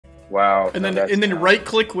Wow. And no, then right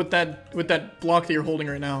click with that block that you're holding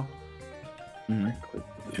right now.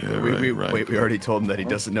 Yeah, we already told him that he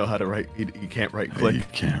doesn't know how to right. He can't right click. You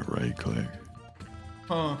can't right click.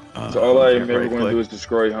 Huh. So all I am ever going to do is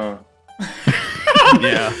destroy, huh?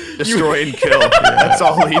 Yeah, destroy and kill. That's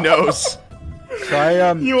all he knows.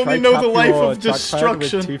 Try You only know the life of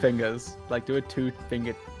destruction. With 2 fingers. Like, do a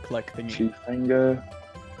 2-finger click thingy. 2-finger.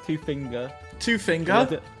 2-finger.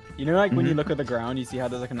 2-finger? You know, like when you look at the ground, you see how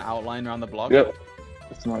there's like an outline around the block? Yep.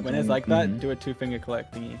 When it's like that, do a 2-finger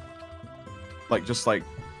click thingy. Like, just like...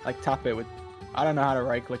 Like, tap it with... I don't know how to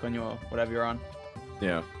right click on your... whatever you're on.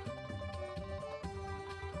 Yeah.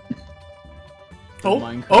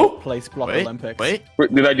 Place block Olympics. Wait.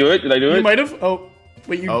 Did I do it? Did I do it? You might have. Oh,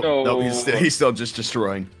 wait. You. Oh, no, he's still just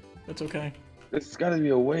destroying. That's okay. There's gotta be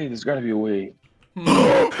a way. There's gotta be a way. Did you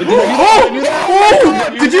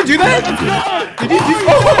do that? Did you do?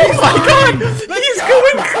 Oh my God! He's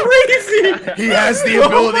going crazy. He has the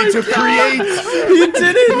ability to create. He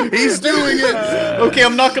did it. He's doing it. Okay,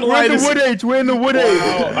 I'm not gonna lie. We're in the wood age.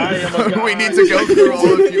 Wow, I am a god. We need to go through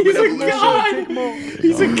all of human evolution.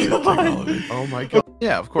 He's a god. Oh my God.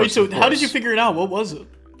 Yeah, of course. Wait, so how did you figure it out? What was it?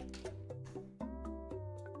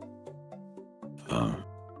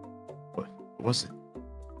 What was it?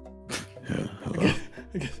 Yeah, hello.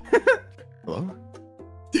 Hello?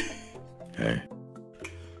 Hey.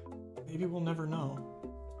 Maybe we'll never know.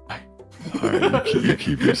 Alright, you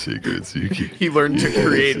keep your secrets. He learned to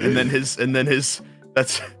create, and then his.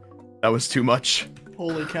 That was too much.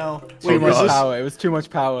 Holy cow! Too much power. It was too much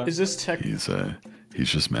power. Is this tech? He's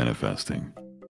just manifesting.